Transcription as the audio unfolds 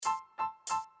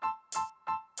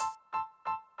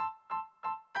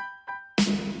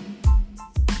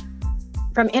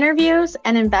From interviews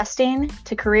and investing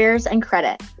to careers and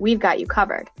credit, we've got you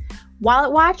covered.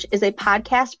 Wallet Watch is a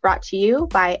podcast brought to you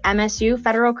by MSU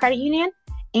Federal Credit Union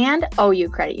and OU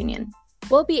Credit Union.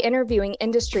 We'll be interviewing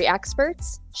industry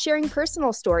experts, sharing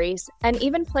personal stories, and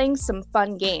even playing some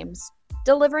fun games,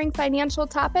 delivering financial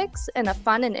topics in a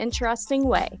fun and interesting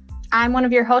way. I'm one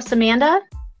of your hosts, Amanda.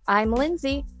 I'm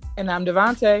Lindsay. And I'm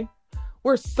Devontae.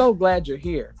 We're so glad you're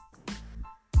here.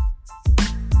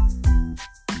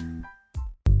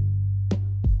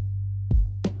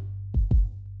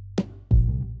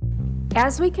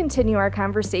 As we continue our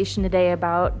conversation today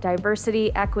about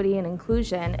diversity, equity, and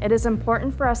inclusion, it is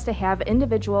important for us to have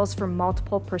individuals from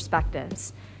multiple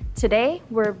perspectives. Today,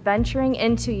 we're venturing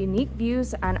into unique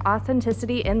views on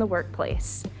authenticity in the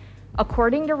workplace.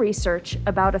 According to research,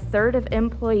 about a third of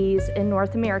employees in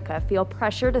North America feel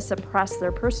pressure to suppress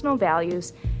their personal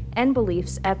values and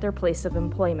beliefs at their place of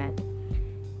employment.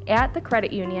 At the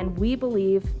credit union, we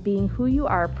believe being who you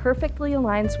are perfectly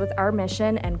aligns with our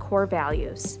mission and core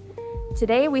values.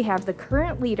 Today, we have the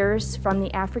current leaders from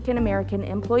the African American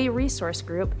Employee Resource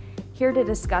Group here to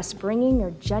discuss bringing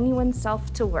your genuine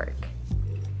self to work.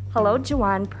 Hello,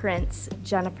 Juwan, Prince,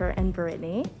 Jennifer, and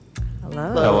Brittany.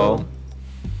 Hello. Hello.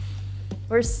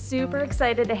 We're super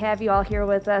excited to have you all here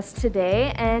with us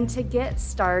today. And to get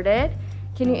started,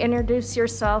 can you introduce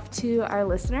yourself to our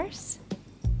listeners?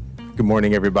 Good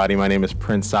morning, everybody. My name is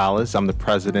Prince Salas. I'm the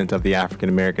president of the African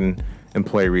American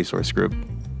Employee Resource Group.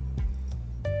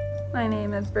 My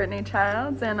name is Brittany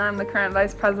Childs, and I'm the current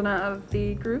vice president of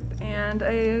the group and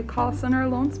a call center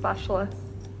loan specialist.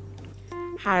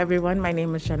 Hi, everyone. My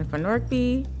name is Jennifer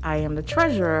Norkby. I am the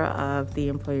treasurer of the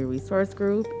Employee Resource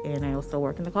Group, and I also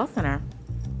work in the call center.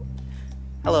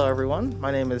 Hello, everyone.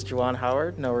 My name is Juwan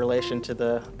Howard, no relation to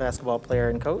the basketball player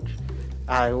and coach.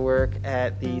 I work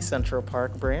at the Central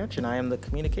Park branch, and I am the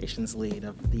communications lead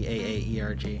of the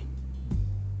AAERG.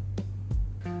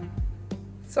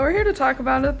 So we're here to talk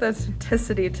about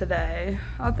authenticity today.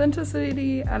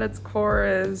 Authenticity at its core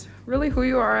is really who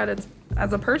you are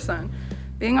as a person.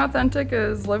 Being authentic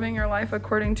is living your life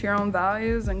according to your own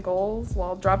values and goals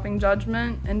while dropping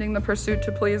judgment, ending the pursuit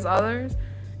to please others,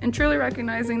 and truly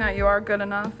recognizing that you are good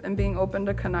enough and being open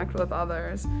to connect with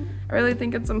others. I really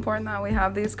think it's important that we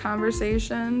have these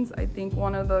conversations. I think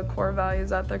one of the core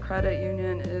values at the credit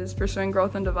union is pursuing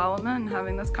growth and development, and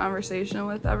having this conversation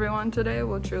with everyone today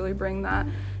will truly bring that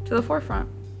to the forefront.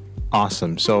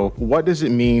 Awesome. So what does it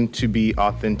mean to be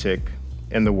authentic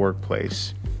in the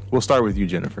workplace? We'll start with you,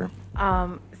 Jennifer.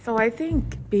 So I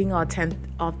think being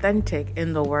authentic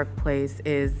in the workplace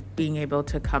is being able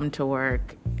to come to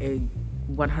work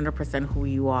 100% who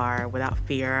you are without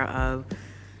fear of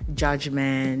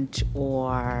judgment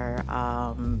or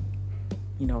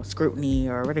scrutiny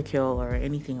or ridicule or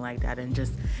anything like that,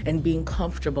 and being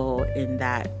comfortable in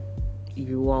that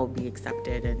you will be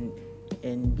accepted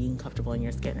and being comfortable in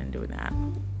your skin and doing that.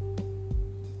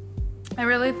 I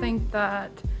really think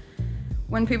that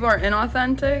when people are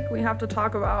inauthentic, we have to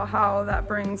talk about how that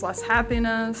brings less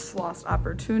happiness, lost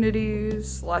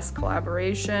opportunities, less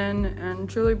collaboration, and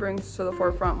truly brings to the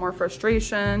forefront more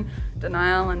frustration,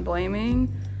 denial, and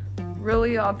blaming.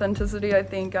 Really, authenticity, I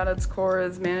think, at its core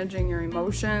is managing your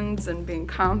emotions and being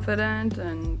confident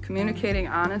and communicating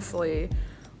honestly.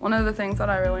 One of the things that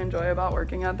I really enjoy about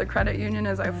working at the credit union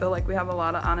is I feel like we have a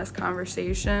lot of honest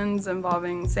conversations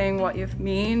involving saying what you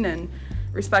mean and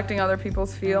respecting other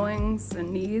people's feelings and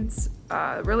needs.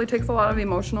 It really takes a lot of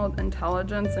emotional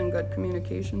intelligence and good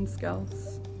communication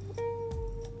skills.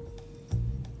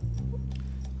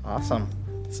 Awesome.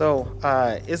 So,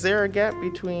 is there a gap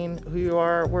between who you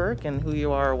are at work and who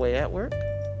you are away at work?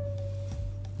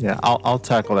 Yeah, I'll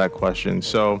tackle that question.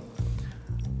 So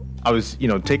I was,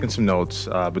 taking some notes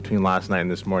between last night and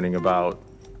this morning about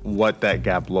what that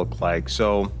gap looked like.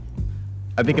 So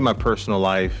I think in my personal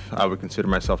life, I would consider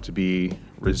myself to be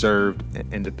reserved,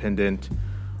 independent,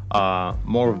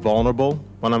 more vulnerable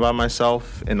when I'm by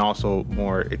myself, and also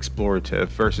more explorative.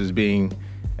 Versus being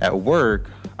at work,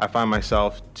 I find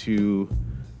myself to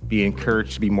be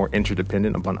encouraged to be more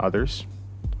interdependent upon others.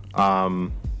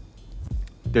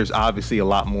 There's obviously a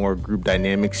lot more group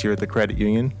dynamics here at the credit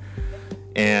union,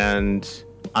 and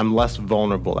I'm less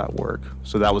vulnerable at work.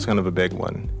 So that was kind of a big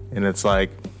one. And it's like,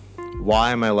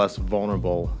 why am I less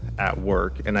vulnerable at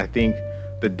work? And I think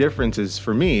the difference is,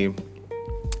 for me,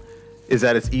 is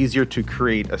that it's easier to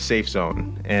create a safe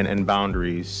zone and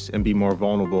boundaries and be more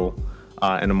vulnerable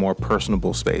in a more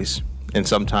personable space. And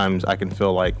sometimes I can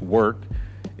feel like work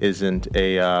isn't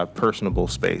a personable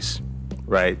space,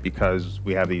 right? Because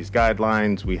we have these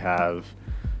guidelines, we have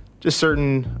just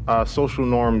certain social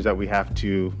norms that we have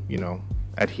to,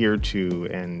 adhere to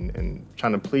and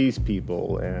trying to please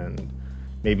people and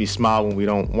maybe smile when we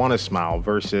don't want to smile,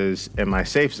 versus in my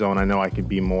safe zone, I know I can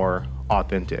be more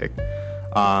authentic.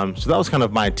 So that was kind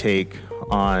of my take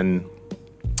on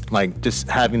like just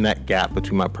having that gap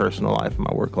between my personal life and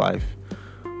my work life.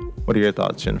 What are your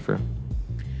thoughts, Jennifer?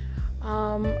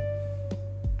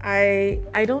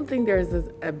 I don't think there's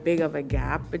a big of a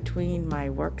gap between my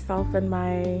work self and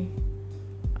my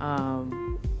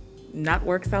not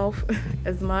work self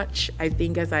as much. I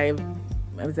think as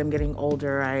I'm getting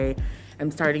older, I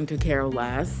am starting to care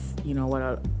less,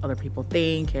 what other people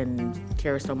think, and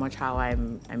care so much how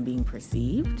I'm being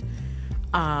perceived.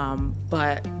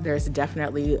 But there's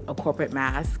definitely a corporate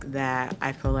mask that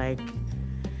I feel like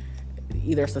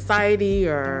either society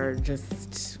or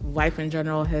just life in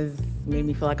general has made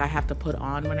me feel like I have to put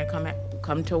on when I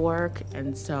come to work.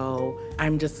 And so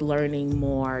I'm just learning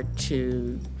more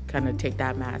to kind of take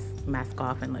that mask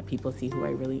off and let people see who I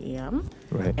really am.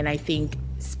 Right. And I think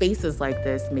spaces like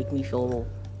this make me feel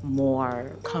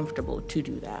more comfortable to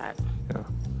do that. Yeah.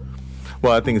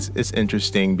 Well, I think it's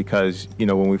interesting because,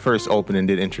 when we first opened and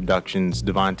did introductions,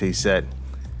 Devontae said,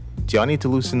 do y'all need to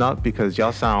loosen up because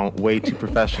y'all sound way too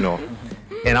professional?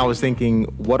 And I was thinking,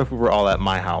 what if we were all at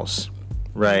my house,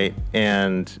 right?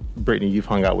 And Brittany, you've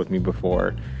hung out with me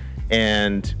before.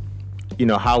 And,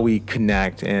 how we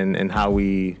connect and how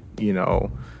we,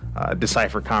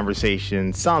 decipher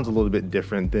conversations sounds a little bit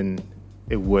different than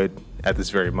it would at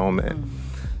this very moment.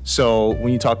 So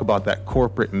when you talk about that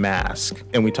corporate mask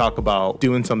and we talk about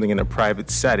doing something in a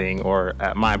private setting or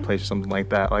at my place or something like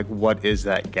that, like what is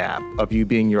that gap of you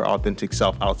being your authentic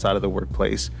self outside of the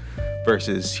workplace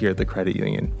versus here at the credit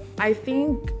union? I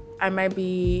think I might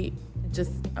be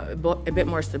just a bit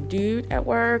more subdued at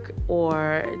work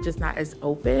or just not as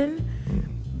open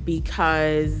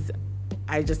because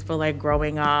I just feel like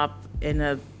growing up in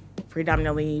a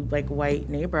predominantly white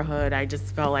neighborhood, I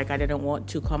just felt like I didn't want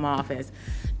to come off as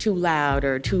too loud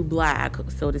or too black,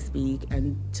 so to speak,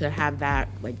 and to have that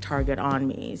target on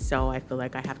me. So I feel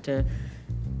like I have to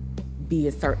be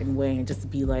a certain way and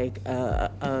just be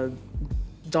a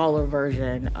dollar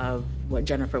version of what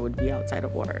Jennifer would be outside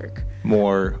of work.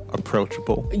 More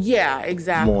approachable. Yeah,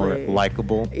 exactly. More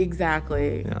likable.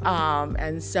 Exactly. Yeah.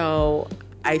 And so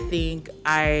I think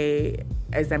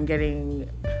as I'm getting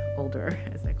older,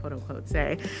 as I quote unquote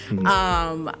say,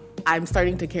 I'm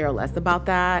starting to care less about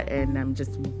that, and I'm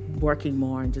just working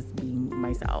more and just being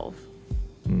myself.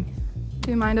 Do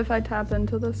you mind if I tap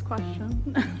into this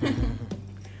question?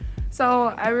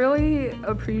 So I really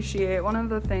appreciate one of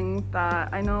the things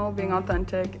that I know being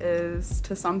authentic is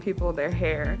to some people their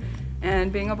hair.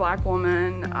 And being a Black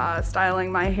woman,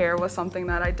 styling my hair was something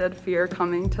that I did fear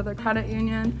coming to the credit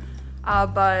union.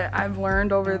 But I've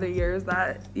learned over the years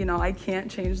that, I can't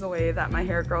change the way that my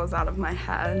hair grows out of my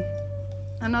head.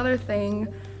 Another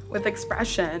thing with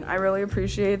expression, I really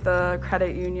appreciate the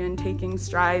credit union taking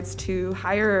strides to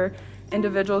hire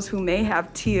individuals who may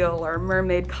have teal or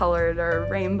mermaid colored or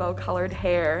rainbow colored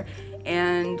hair.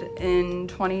 And in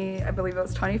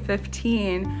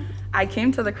 2015, I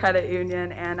came to the credit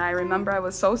union and I remember I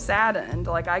was so saddened,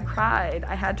 I cried.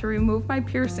 I had to remove my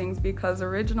piercings because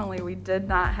originally we did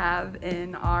not have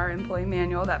in our employee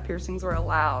manual that piercings were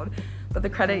allowed. But the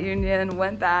credit union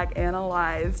went back,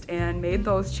 analyzed, and made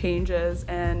those changes,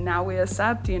 and now we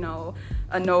accept,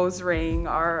 a nose ring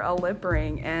or a lip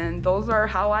ring, and those are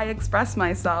how I express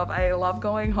myself. I love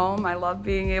going home, I love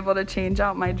being able to change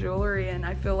out my jewelry, and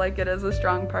I feel like it is a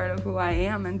strong part of who I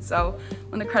am. And so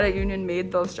when the credit union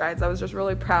made those strides, I was just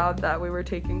really proud that we were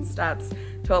taking steps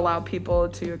to allow people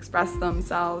to express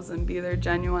themselves and be their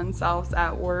genuine selves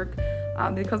at work,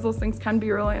 because those things can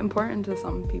be really important to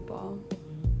some people.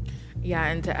 Yeah,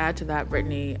 and to add to that,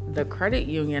 Brittany, the credit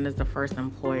union is the first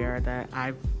employer that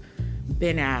I've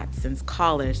been at since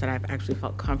college that I've actually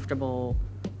felt comfortable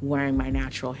wearing my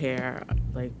natural hair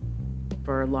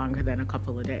for longer than a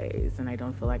couple of days, and I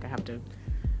don't feel like I have to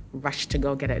rush to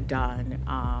go get it done.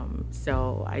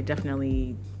 So I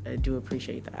definitely do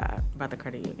appreciate that about the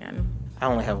credit union. I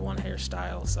only have one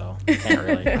hairstyle, so can't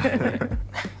really.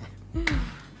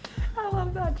 I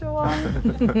love that,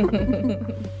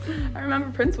 Joanne. I remember,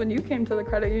 Prince, when you came to the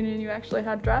credit union, you actually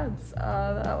had dreads.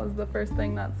 That was the first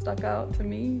thing that stuck out to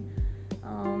me.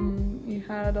 You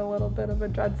had a little bit of a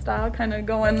dread style, kind of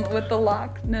going with the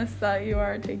lockness that you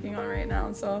are taking on right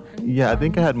now. So Yeah, I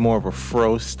think I had more of a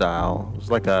fro style. It was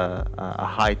like a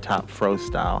high top fro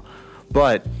style.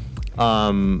 But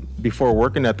before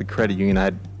working at the credit union, I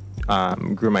had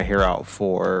grew my hair out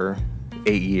for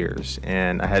 8 years,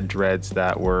 and I had dreads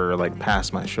that were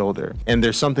past my shoulder. And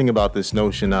there's something about this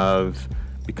notion of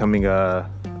becoming a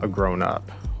grown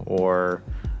up or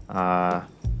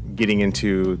getting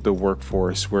into the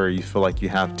workforce where you feel like you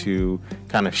have to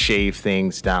kind of shave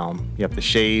things down. You have to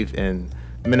shave and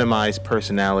minimize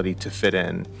personality to fit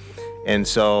in. And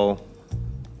so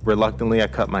reluctantly, I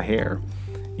cut my hair,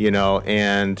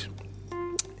 and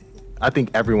I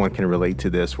think everyone can relate to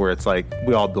this, where it's like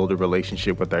we all build a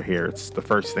relationship with our hair. It's the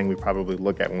first thing we probably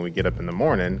look at when we get up in the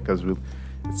morning because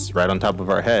it's right on top of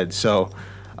our head. So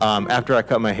after I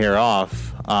cut my hair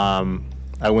off,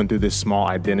 I went through this small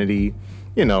identity,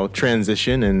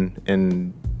 transition,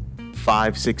 and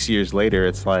 5-6 years later,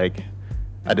 it's like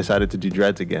I decided to do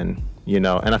dreads again, and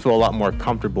I feel a lot more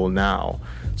comfortable now.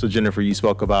 So Jennifer, you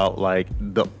spoke about like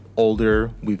the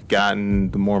older we've gotten,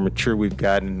 the more mature we've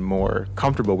gotten, the more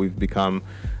comfortable we've become,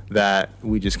 that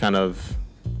we just kind of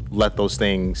let those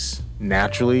things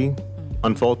naturally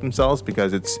unfold themselves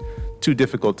because it's too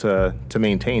difficult to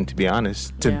maintain, to be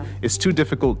honest. It's too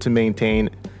difficult to maintain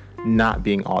not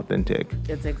being authentic.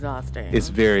 It's exhausting. It's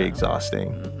very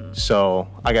exhausting. Mm-hmm. So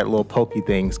I got little pokey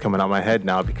things coming out my head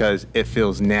now because it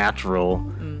feels natural,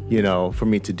 for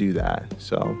me to do that.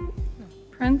 So.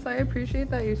 Prince, I appreciate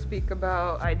that you speak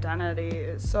about identity.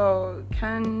 So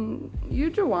can you,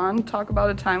 Juwan, talk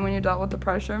about a time when you dealt with the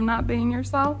pressure of not being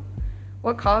yourself?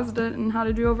 What caused it and how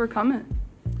did you overcome it?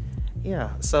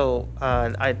 Yeah, so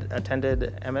I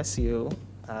attended MSU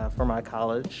for my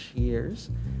college years.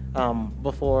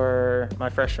 Before my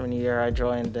freshman year, I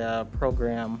joined a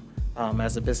program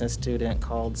as a business student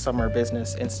called Summer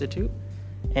Business Institute.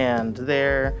 And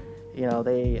there,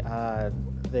 they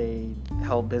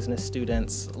help business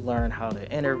students learn how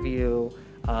to interview,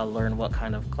 learn what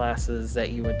kind of classes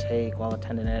that you would take while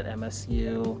attending at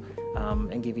MSU,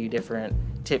 and give you different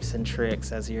tips and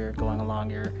tricks as you're going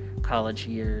along your college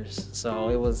years. So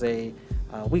it was a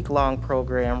week-long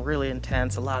program, really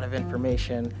intense, a lot of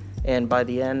information, and by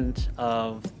the end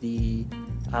of the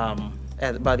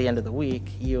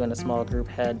week, you and a small group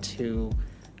had to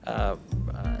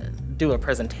do a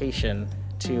presentation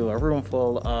to a room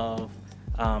full of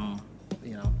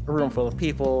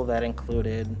people that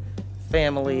included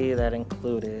family, that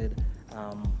included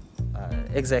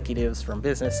executives from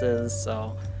businesses.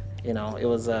 So, it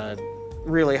was a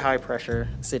really high pressure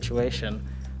situation.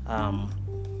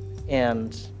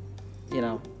 And,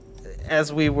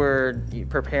 as we were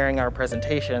preparing our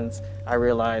presentations, I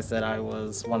realized that I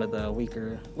was one of the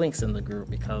weaker links in the group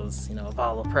because, of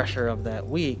all the pressure of that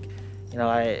week,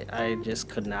 I just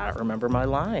could not remember my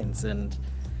lines. And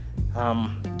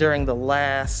during the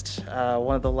last,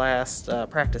 one of the last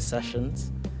practice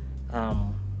sessions, I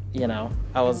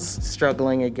was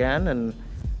struggling again, and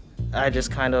I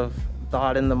just kind of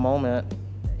thought in the moment,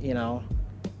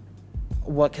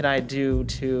 what can I do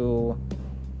to,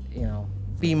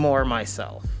 be more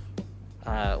myself?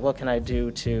 What can I do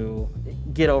to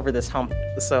get over this hump?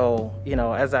 So,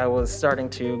 as I was starting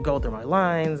to go through my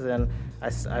lines and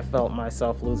I felt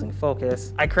myself losing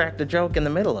focus, I cracked a joke in the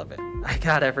middle of it. I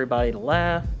got everybody to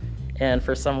laugh, and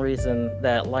for some reason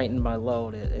that lightened my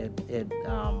load.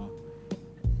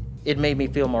 It made me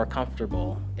feel more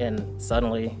comfortable, and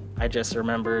suddenly I just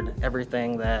remembered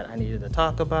everything that I needed to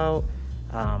talk about.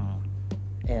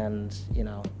 And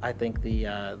I think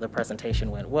the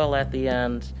presentation went well at the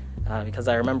end because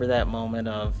I remember that moment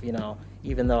of,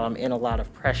 even though I'm in a lot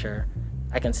of pressure,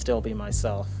 I can still be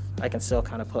myself. I can still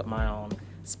kind of put my own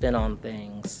spin on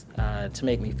things to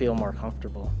make me feel more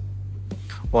comfortable.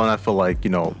 Well, and I feel like,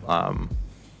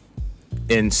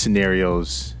 in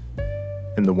scenarios,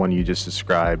 in the one you just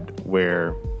described,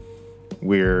 where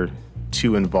we're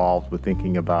too involved with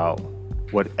thinking about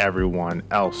what everyone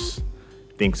else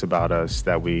thinks about us,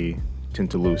 that we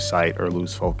tend to lose sight or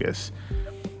lose focus.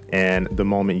 And the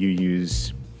moment you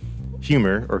use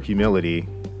humor or humility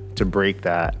to break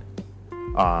that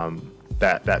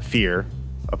that fear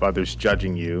of others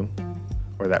judging you,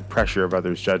 or that pressure of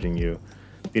others judging you,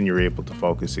 then you're able to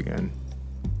focus again.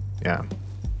 Yeah.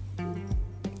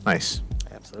 Nice.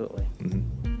 Absolutely.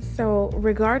 Mm-hmm. So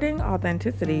regarding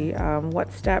authenticity,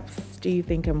 what steps do you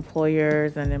think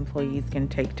employers and employees can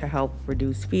take to help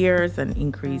reduce fears and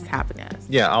increase happiness?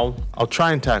 Yeah, I'll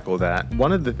try and tackle that.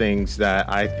 One of the things that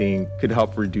I think could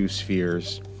help reduce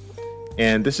fears,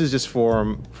 and this is just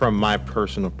from my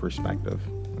personal perspective,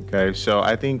 okay? So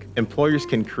I think employers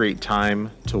can create time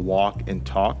to walk and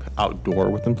talk outdoor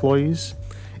with employees.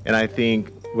 And I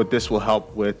think what this will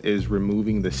help with is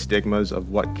removing the stigmas of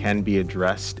what can be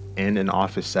addressed in an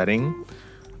office setting.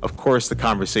 Of course, the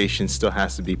conversation still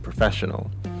has to be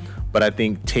professional, but I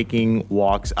think taking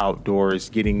walks outdoors,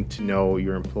 getting to know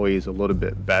your employees a little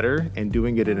bit better, and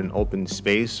doing it in an open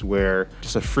space where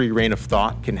just a free reign of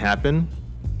thought can happen.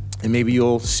 And maybe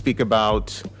you'll speak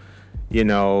about,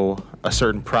 a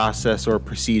certain process or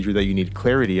procedure that you need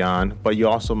clarity on, but you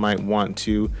also might want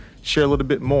to share a little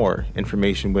bit more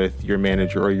information with your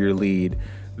manager or your lead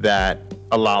that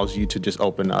allows you to just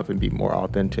open up and be more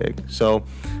authentic. So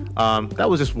that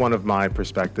was just one of my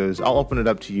perspectives. I'll open it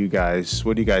up to you guys.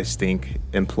 What do you guys think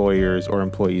employers or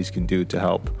employees can do to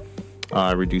help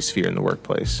reduce fear in the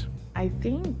workplace? I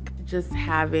think just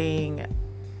having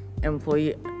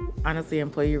employee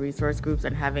resource groups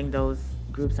and having those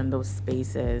groups and those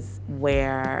spaces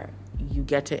where you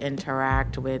get to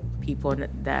interact with people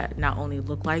that not only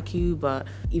look like you, but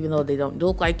even though they don't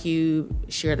look like you,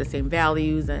 share the same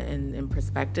values and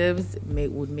perspectives,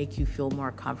 would make you feel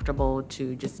more comfortable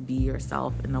to just be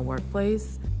yourself in the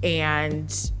workplace.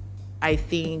 And I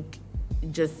think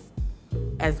just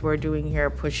as we're doing here,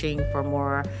 pushing for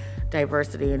more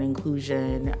diversity and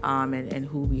inclusion and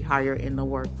who we hire in the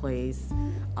workplace,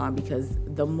 because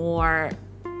the more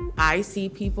I see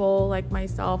people like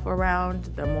myself around,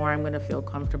 the more I'm going to feel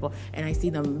comfortable, and I see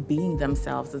them being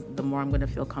themselves, the more I'm going to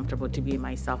feel comfortable to be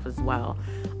myself as well.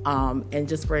 And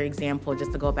just for example,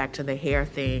 just to go back to the hair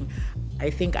thing, I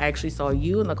think I actually saw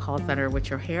you in the call center with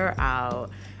your hair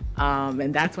out.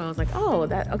 And that's when I was like, oh,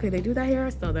 okay, they do that hair,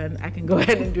 so then I can go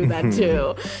ahead and do that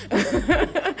too.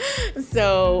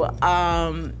 So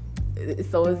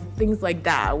it's things like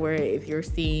that, where if you're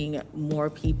seeing more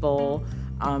people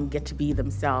get to be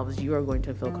themselves, you are going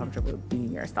to feel comfortable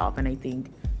being yourself. And I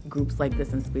think groups like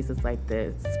this and spaces like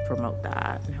this promote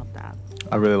that and help that.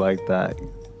 I really like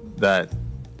that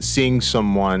seeing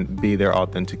someone be their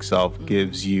authentic self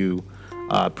gives you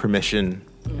permission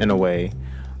in a way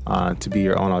to be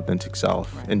your own authentic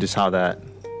self, and just how that,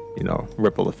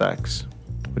 ripple effects.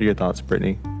 What are your thoughts,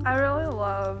 Brittany? I really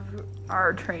love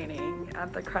our training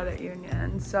at the credit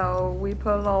union. So we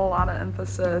put a lot of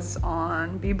emphasis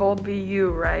on be bold, be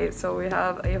you, right? So we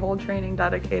have a whole training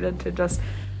dedicated to just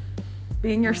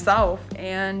being yourself.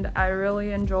 And I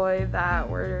really enjoy that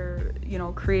we're,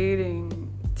 creating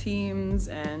teams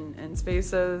and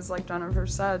spaces, like Jennifer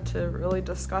said, to really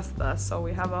discuss this. So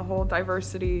we have a whole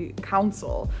diversity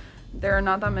council. There are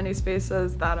not that many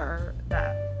spaces that are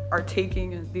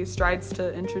taking these strides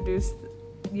to introduce,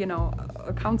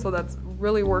 a council that's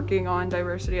really working on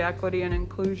diversity, equity, and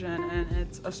inclusion. And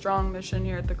it's a strong mission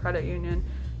here at the credit union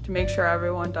to make sure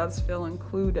everyone does feel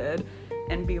included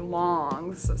and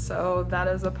belongs. So that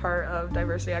is a part of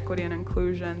diversity, equity, and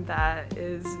inclusion that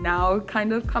is now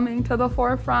kind of coming to the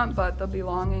forefront, but the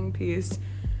belonging piece,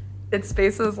 it's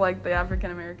spaces like the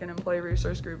African American Employee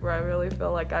Resource Group where I really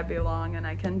feel like I belong and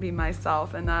I can be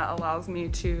myself, and that allows me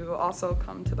to also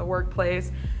come to the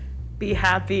workplace, be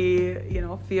happy,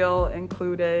 feel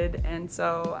included. And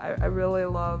so I really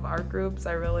love our groups.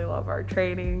 I really love our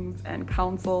trainings and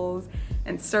councils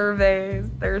and surveys.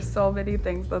 There's so many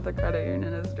things that the credit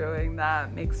union is doing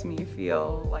that makes me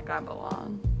feel like I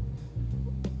belong.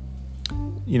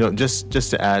 Just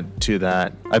to add to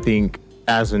that, I think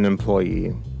as an employee,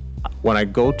 when I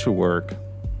go to work,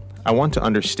 I want to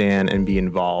understand and be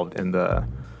involved in the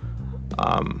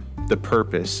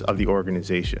purpose of the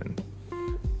organization,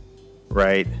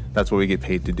 right? That's what we get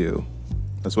paid to do.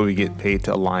 That's what we get paid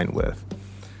to align with.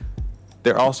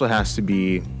 There also has to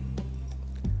be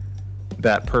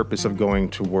that purpose of going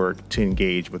to work to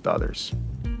engage with others.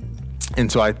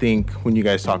 And so I think when you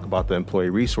guys talk about the employee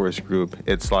resource group,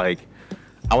 it's like,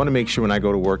 I want to make sure when I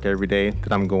go to work every day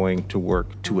that I'm going to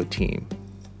work to a team,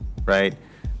 right?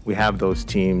 We have those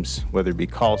teams, whether it be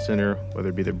call center, whether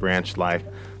it be the branch life,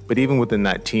 but even within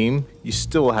that team, you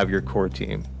still have your core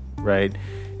team, right?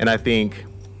 And I think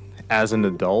as an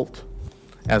adult,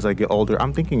 as I get older,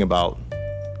 I'm thinking about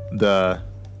the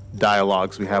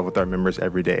dialogues we have with our members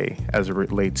every day as it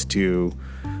relates to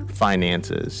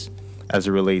finances, as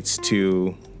it relates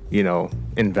to,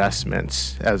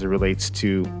 investments, as it relates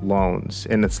to loans.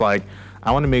 And it's like,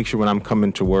 I want to make sure when I'm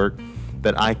coming to work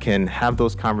that I can have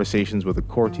those conversations with a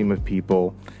core team of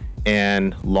people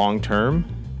and long term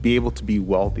be able to be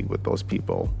wealthy with those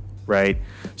people, right?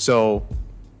 So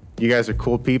you guys are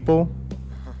cool people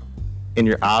and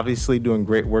you're obviously doing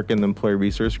great work in the employee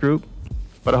resource group,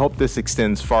 but I hope this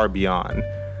extends far beyond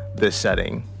this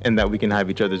setting and that we can have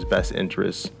each other's best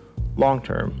interests long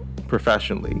term,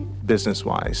 professionally,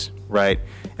 business-wise, right?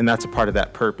 And that's a part of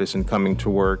that purpose in coming to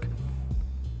work,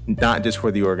 not just for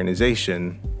the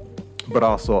organization, but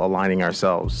also aligning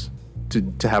ourselves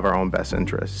to have our own best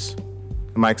interests.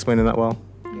 Am I explaining that well?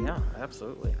 Yeah,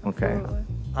 absolutely. Okay. Absolutely.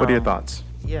 What are your thoughts?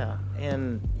 Yeah,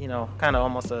 and kind of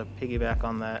almost a piggyback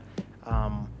on that.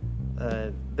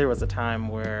 There was a time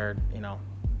where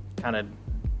kind of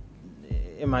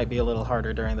it might be a little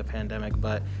harder during the pandemic,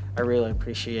 but I really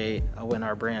appreciate when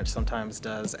our branch sometimes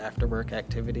does after-work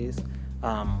activities.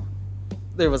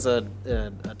 There was a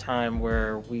time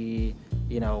where we,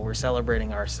 were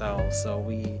celebrating ourselves, so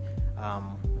we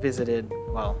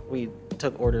we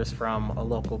took orders from a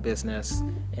local business,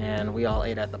 and we all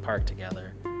ate at the park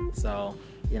together. So,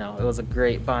 it was a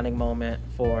great bonding moment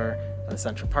for the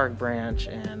Central Park branch,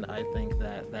 and I think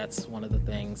that that's one of the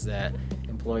things that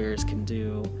employers can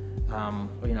do,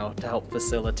 to help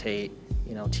facilitate,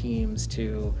 teams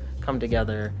to come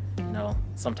together,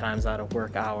 sometimes out of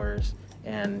work hours,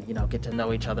 and, get to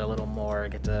know each other a little more,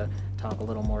 get to talk a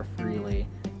little more freely.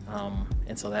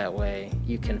 And so that way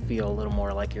you can feel a little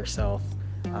more like yourself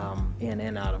in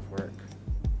and out of work.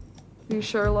 We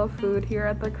sure love food here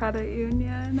at the credit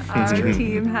union. Our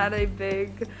team had a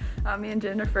big, me and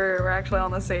Jennifer were actually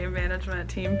on the same management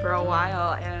team for a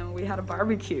while, and we had a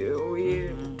barbecue.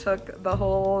 We took the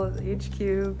whole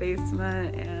HQ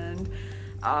basement and,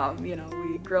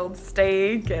 we grilled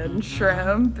steak and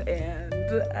shrimp and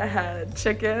had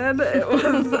chicken. It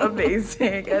was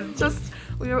amazing. And just,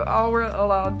 we all were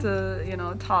allowed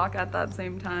to, talk at that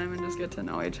same time and just get to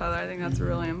know each other. I think that's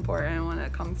really important when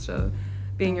it comes to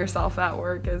being yourself at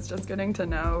work, is just getting to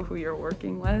know who you're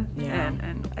working with. Yeah.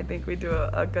 And I think we do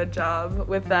a good job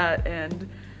with that, and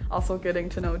also getting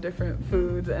to know different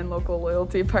foods and local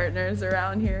loyalty partners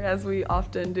around here, as we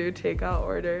often do takeout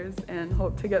orders, and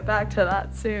hope to get back to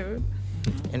that soon.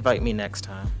 Invite me next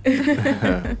time.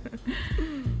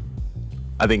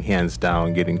 I think hands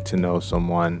down, getting to know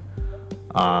someone,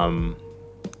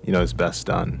 is best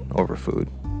done over food.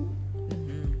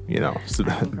 It's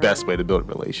the best way to build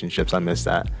relationships. I miss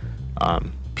that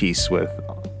piece with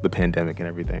the pandemic and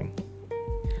everything.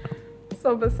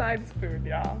 So besides food,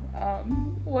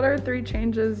 what are 3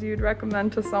 changes you'd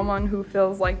recommend to someone who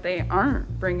feels like they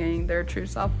aren't bringing their true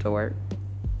self to work?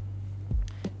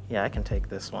 Yeah, I can take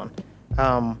this one.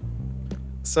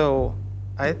 So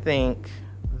I think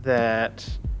that,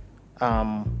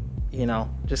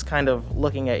 just kind of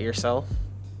looking at yourself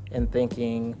and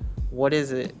thinking, what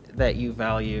is it that you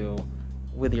value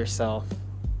with yourself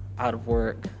out of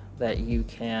work that you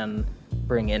can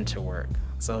bring into work?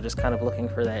 So just kind of looking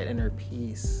for that inner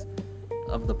piece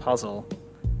of the puzzle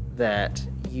that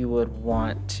you would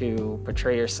want to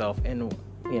portray yourself in,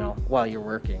 while you're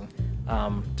working,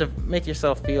 to make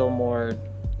yourself feel more,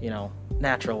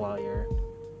 natural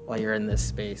while you're in this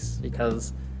space.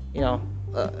 Because, a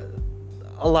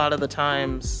lot of the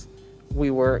times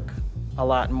we work a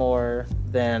lot more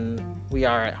than we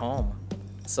are at home.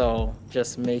 So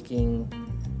just making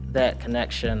that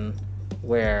connection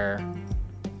where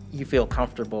you feel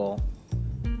comfortable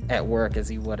at work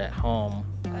as you would at home,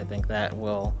 I think that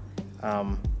will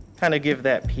kind of give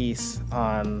that piece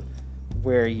on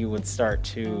where you would start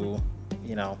to,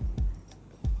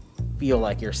 feel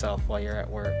like yourself while you're at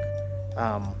work.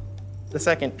 The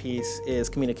second piece is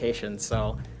communication.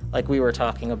 So like we were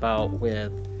talking about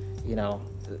with,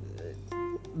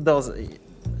 those,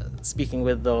 speaking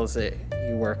with those that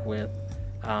you work with,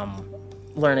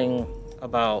 learning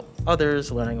about others,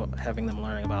 having them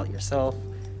learning about yourself.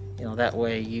 That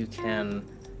way you can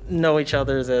know each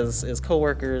other as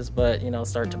coworkers, but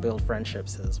start to build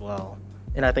friendships as well.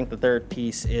 And I think the third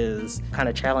piece is kind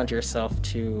of challenge yourself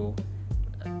to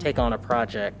take on a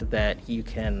project that you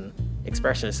can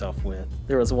express yourself with.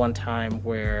 There was one time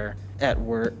where at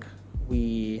work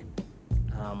we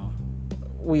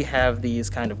have these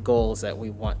kind of goals that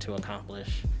we want to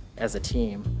accomplish as a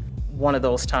team. One of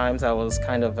those times I was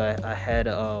kind of ahead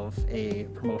of a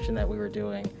promotion that we were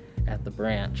doing at the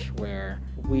branch, where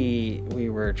we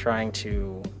were trying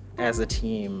to, as a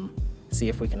team, see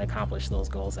if we can accomplish those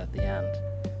goals at the end.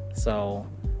 So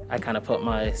I kind of put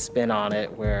my spin on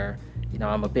it, where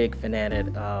I'm a big fanatic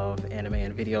of anime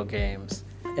and video games,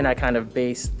 and I kind of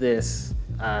based this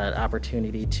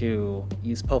opportunity to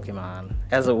use Pokemon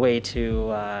as a way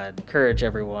to encourage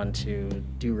everyone to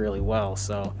do really well.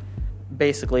 So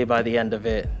basically by the end of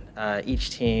it,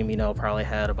 each team, probably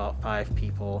had about 5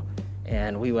 people,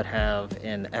 and we would have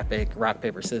an epic rock,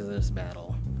 paper, scissors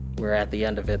battle, where at the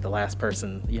end of it, the last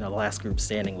person, the last group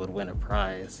standing would win a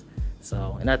prize.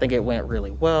 So, and I think it went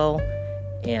really well,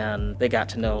 and they got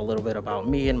to know a little bit about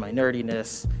me and my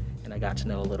nerdiness, and I got to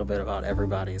know a little bit about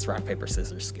everybody's rock, paper,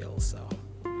 scissors skills, so.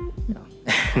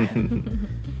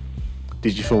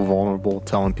 Did you feel vulnerable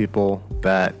telling people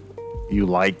that you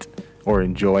liked or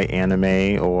enjoy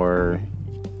anime, or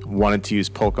wanted to use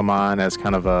Pokemon as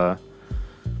kind of a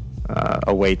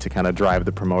way to kind of drive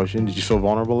the promotion? Did you feel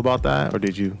vulnerable about that, or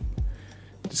did you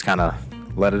just kind of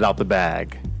let it out the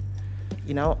bag?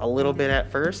 a little bit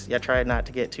at first. I tried not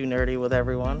to get too nerdy with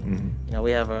everyone.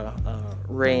 We have a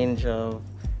range of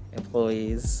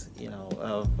employees,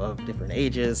 of different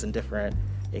ages and different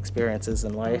experiences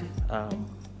in life.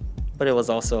 But it was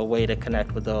also a way to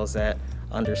connect with those that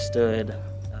understood,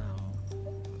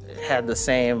 had the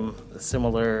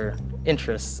similar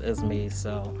interests as me.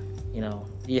 So,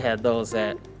 you had those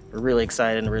that were really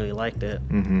excited and really liked it.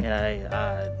 And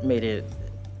I made it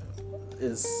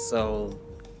so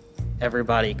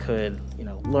everybody could,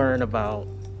 learn about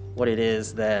what it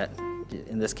is that,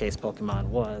 in this case, Pokemon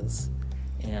was,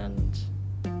 and,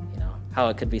 how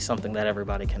it could be something that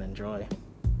everybody can enjoy.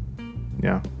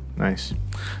 Yeah, nice.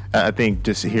 I think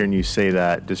just hearing you say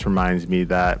that just reminds me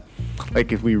that,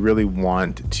 like, if we really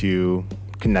want to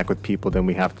connect with people, then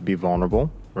we have to be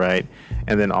vulnerable, right?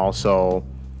 And then also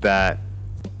that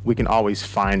we can always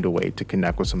find a way to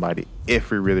connect with somebody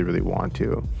if we really, really want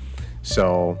to.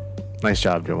 So, nice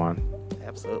job, Joanne.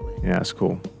 Absolutely. Yeah, that's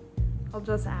cool. I'll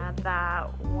just add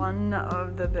that one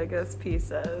of the biggest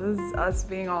pieces, us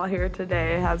being all here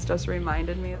today, has just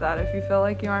reminded me that if you feel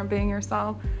like you aren't being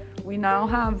yourself, we now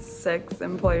have 6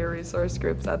 employee resource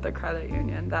groups at the credit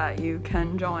union that you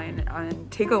can join and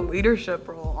take a leadership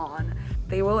role on.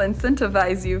 They will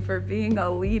incentivize you for being a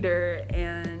leader,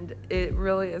 and it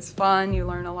really is fun. You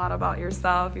learn a lot about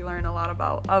yourself, you learn a lot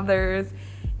about others,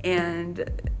 and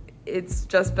it's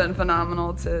just been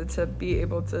phenomenal to be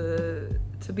able to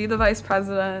be the vice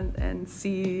president and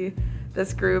see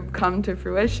this group come to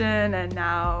fruition and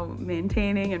now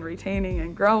maintaining and retaining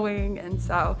and growing. And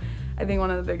so I think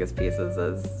one of the biggest pieces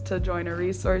is to join a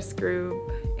resource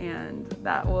group, and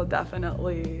that will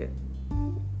definitely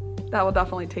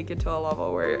take you to a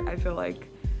level where I feel like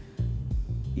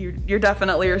you're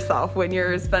definitely yourself when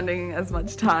you're spending as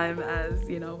much time as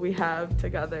we have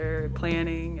together,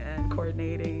 planning and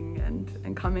coordinating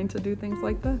and coming to do things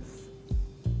like this.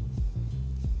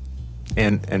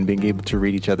 And being able to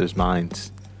read each other's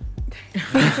minds.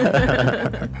 There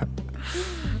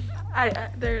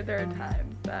are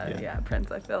times that, Prince,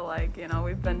 I feel like,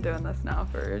 we've been doing this now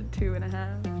for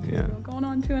 2.5, going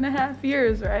on 2.5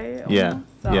 years, right? Yeah,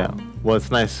 So. yeah. Well,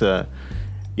 it's nice, in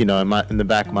the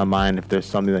back of my mind, if there's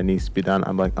something that needs to be done,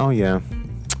 I'm like, oh yeah,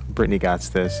 Brittany got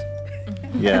this.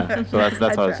 Yeah, so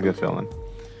that's always a good feeling.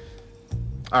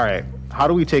 All right, how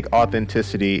do we take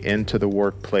authenticity into the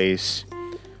workplace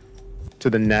to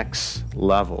the next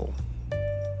level?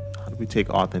 How do we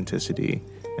take authenticity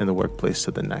in the workplace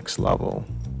to the next level?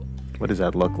 What does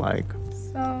that look like?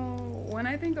 So when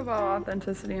I think about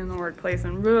authenticity in the workplace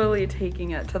and really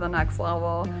taking it to the next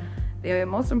level, the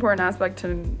most important aspect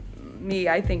to me,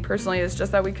 I think personally, is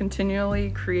just that we continually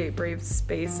create brave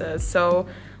spaces. So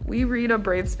we read a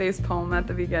brave space poem at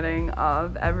the beginning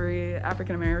of every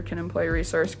African American employee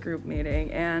resource group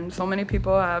meeting, and so many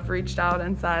people have reached out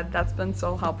and said that's been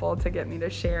so helpful to get me to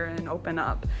share and open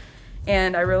up.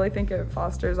 And I really think it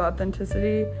fosters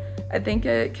authenticity. I think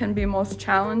it can be most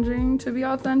challenging to be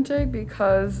authentic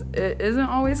because it isn't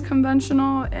always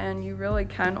conventional, and you really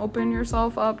can open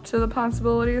yourself up to the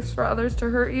possibilities for others to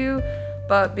hurt you.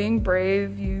 But being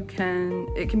brave, it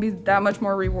can be that much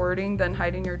more rewarding than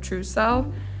hiding your true self.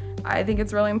 I think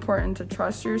it's really important to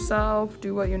trust yourself,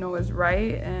 do what you know is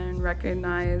right, and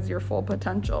recognize your full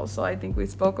potential. So I think we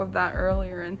spoke of that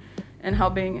earlier, and how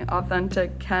being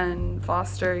authentic can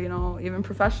foster, even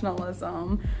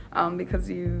professionalism, because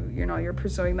you're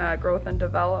pursuing that growth and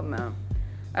development.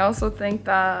 I also think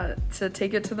that to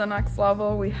take it to the next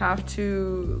level, we have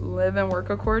to live and work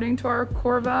according to our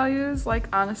core values like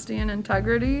honesty and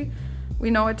integrity. We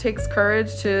know it takes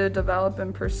courage to develop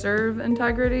and preserve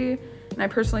integrity, and I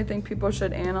personally think people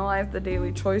should analyze the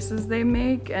daily choices they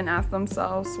make and ask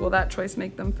themselves, will that choice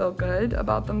make them feel good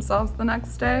about themselves the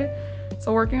next day?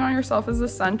 So working on yourself is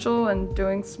essential, and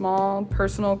doing small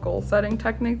personal goal setting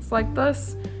techniques like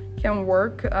this can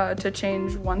work to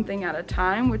change one thing at a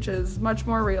time, which is much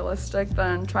more realistic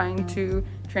than trying to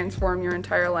transform your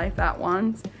entire life at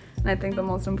once. And I think the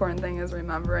most important thing is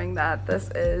remembering that this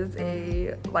is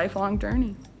a lifelong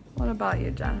journey. What about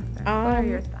you, Jennifer? What are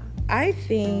your thoughts? I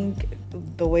think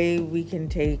the way we can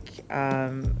take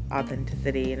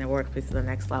authenticity in the workplace to the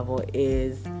next level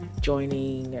is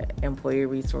joining employee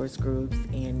resource groups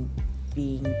and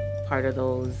being part of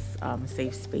those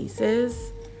safe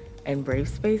spaces and brave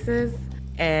spaces,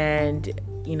 and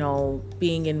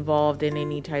being involved in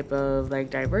any type of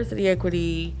diversity,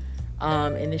 equity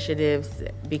initiatives,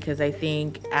 because I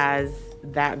think as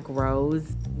that grows,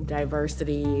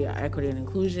 diversity, equity, and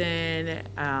inclusion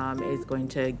is going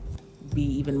to be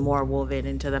even more woven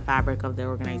into the fabric of the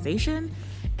organization.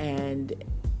 And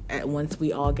once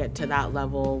we all get to that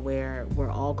level where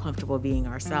we're all comfortable being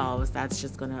ourselves, that's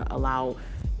just going to allow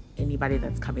anybody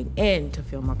that's coming in to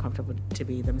feel more comfortable to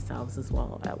be themselves as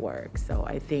well at work. So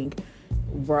I think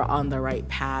we're on the right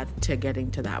path to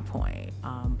getting to that point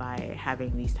by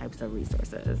having these types of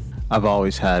resources. I've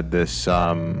always had this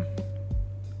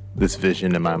this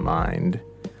vision in my mind,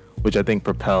 which I think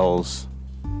propels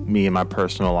me in my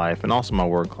personal life and also my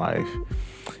work life.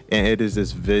 And it is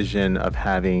this vision of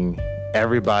having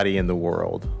everybody in the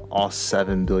world, all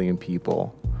 7 billion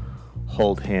people,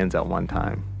 hold hands at one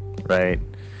time, right?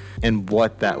 And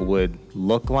what that would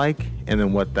look like, and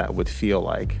then what that would feel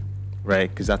like, right?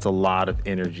 Because that's a lot of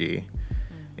energy,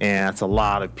 and that's a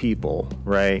lot of people,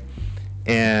 right?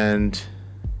 And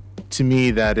to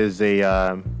me, that is it's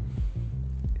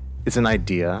an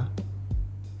idea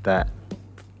that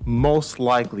most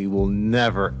likely will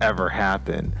never ever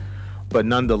happen, but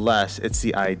nonetheless, it's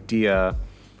the idea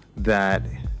that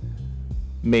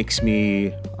makes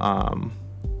me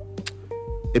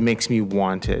it makes me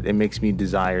want it. It makes me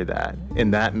desire that.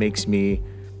 And that makes me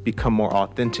become more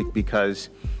authentic, because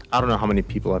I don't know how many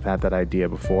people have had that idea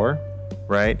before,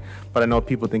 right? But I know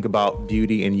people think about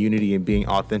beauty and unity and being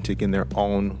authentic in their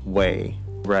own way,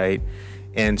 right?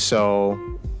 And so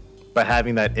by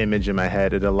having that image in my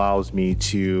head, it allows me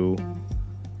to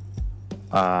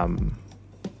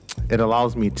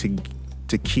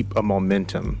keep a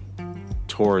momentum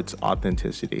towards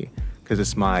authenticity, because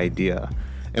it's my idea.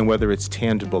 And whether it's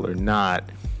tangible or not,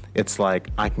 it's like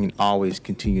I can always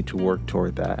continue to work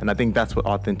toward that. And I think that's what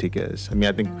authentic is. I mean,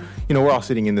 I think, we're all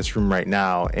sitting in this room right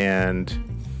now, and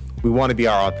we want to be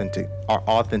our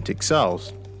authentic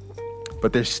selves,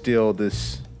 but there's still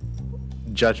this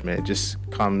judgment. It just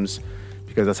comes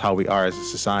because that's how we are as a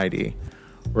society,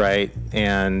 right?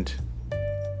 And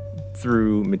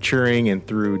through maturing and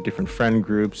through different friend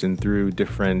groups and through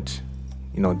different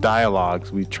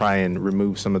dialogues, we try and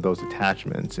remove some of those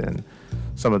attachments and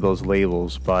some of those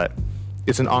labels, but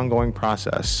it's an ongoing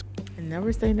process. And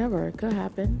never say never. It could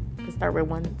happen. You could start with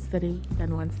one city,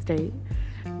 then one state.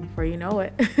 Before you know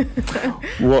it,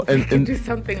 well, and do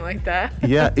something like that.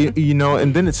 Yeah,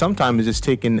 and then sometimes it's just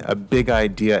taking a big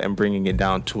idea and bringing it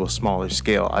down to a smaller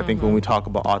scale. I think when we talk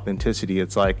about authenticity,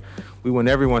 it's like we want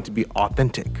everyone to be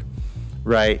authentic,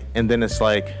 right? And then it's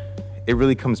like it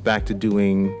really comes back to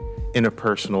doing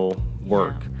interpersonal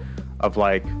work of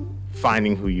like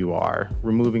finding who you are,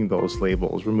 removing those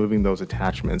labels, removing those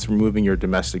attachments, removing your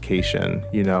domestication,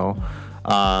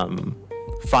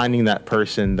 finding that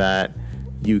person that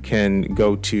you can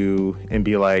go to and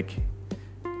be like,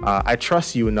 I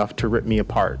trust you enough to rip me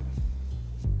apart,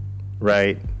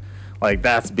 right? Like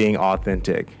that's being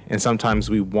authentic. And sometimes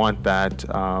we want that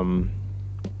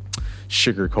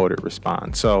sugar-coated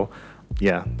response. So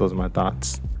yeah, those are my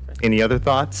thoughts. Any other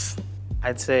thoughts?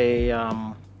 I'd say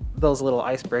those little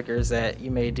icebreakers that you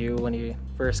may do when you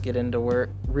first get into work,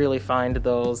 really find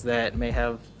those that may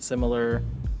have similar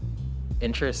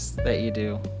interests that you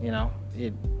do,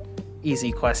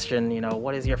 easy question,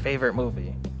 what is your favorite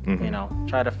movie? Mm-hmm.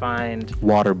 Try to find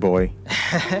Waterboy.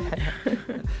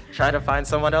 Try to find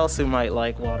someone else who might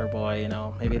like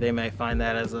Waterboy, maybe they may find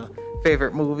that as a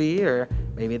favorite movie, or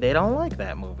maybe they don't like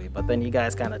that movie, but then you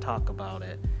guys kind of talk about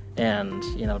it and,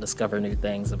 discover new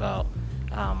things about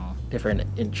different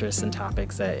interests and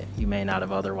topics that you may not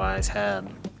have otherwise had.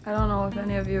 I don't know if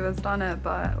any of you has done it,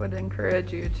 but would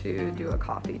encourage you to do a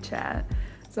coffee chat.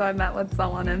 So I met with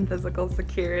someone in physical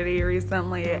security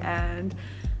recently, and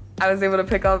I was able to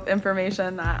pick up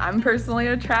information that I'm personally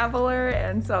a traveler,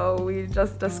 and so we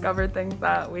just discovered things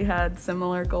that we had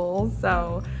similar goals.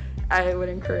 So I would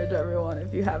encourage everyone,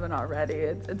 if you haven't already,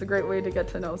 it's a great way to get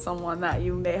to know someone that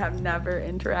you may have never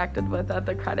interacted with at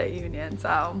the credit union.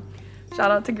 So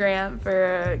shout out to Grant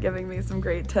for giving me some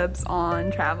great tips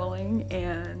on traveling,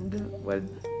 and would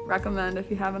recommend, if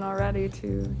you haven't already,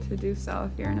 to do so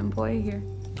if you're an employee here.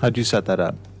 How'd you set that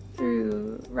up?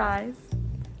 Through Rise.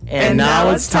 And now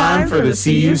it's time for the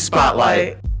CU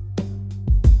Spotlight.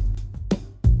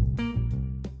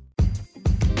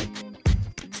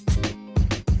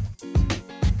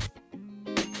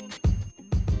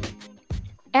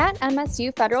 At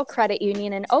MSU Federal Credit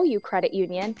Union and OU Credit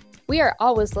Union, we are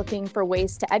always looking for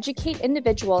ways to educate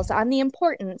individuals on the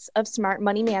importance of smart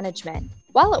money management.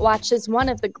 Wallet Watch is one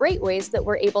of the great ways that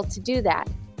we're able to do that.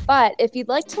 But if you'd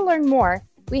like to learn more,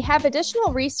 we have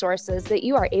additional resources that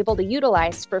you are able to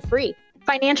utilize for free.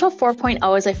 Financial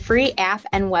 4.0 is a free app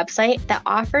and website that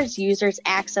offers users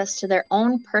access to their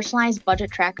own personalized budget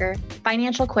tracker,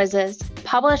 financial quizzes,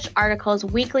 published articles,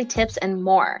 weekly tips, and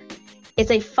more.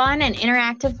 It's a fun and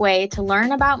interactive way to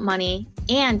learn about money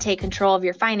and take control of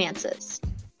your finances.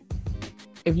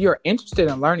 If you're interested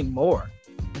in learning more,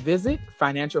 visit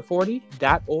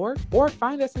financial40.org or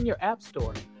find us in your app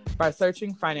store by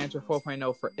searching Financial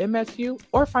 4.0 for MSU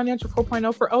or Financial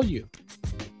 4.0 for OU.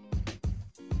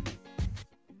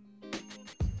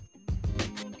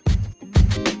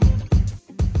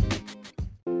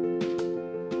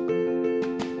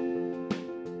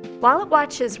 Wallet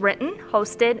Watch is written,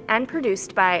 hosted, and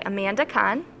produced by Amanda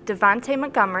Kahn, Devontae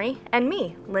Montgomery, and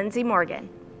me, Lindsay Morgan.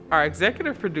 Our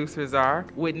executive producers are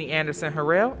Whitney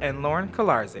Anderson-Harrell and Lauren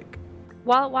Kolarczyk.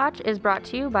 Wallet Watch is brought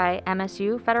to you by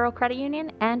MSU Federal Credit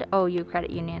Union and OU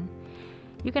Credit Union.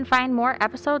 You can find more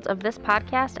episodes of this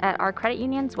podcast at our credit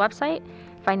union's website,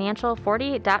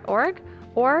 financial40.org,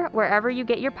 or wherever you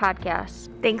get your podcasts.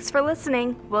 Thanks for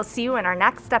listening. We'll see you in our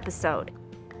next episode.